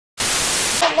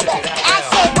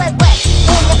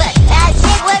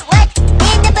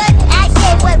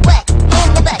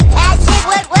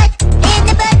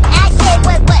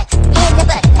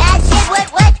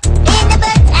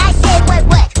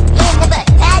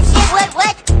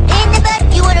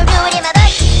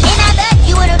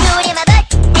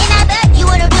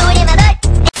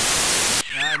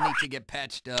To get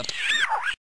patched up.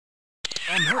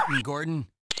 I'm hurting, Gordon.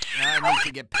 I need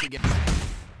to get.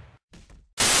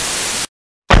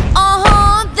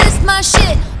 This my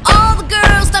shit. All the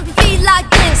girls stomp your feet like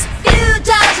this. Few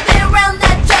times I've been around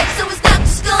that track, so it's not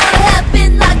just gonna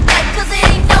happen like that. 'Cause there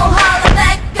ain't no holler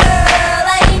back, girl.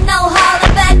 Ain't no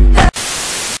holler back, girl.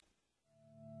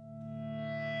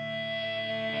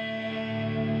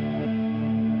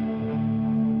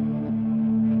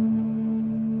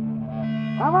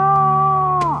 Come on!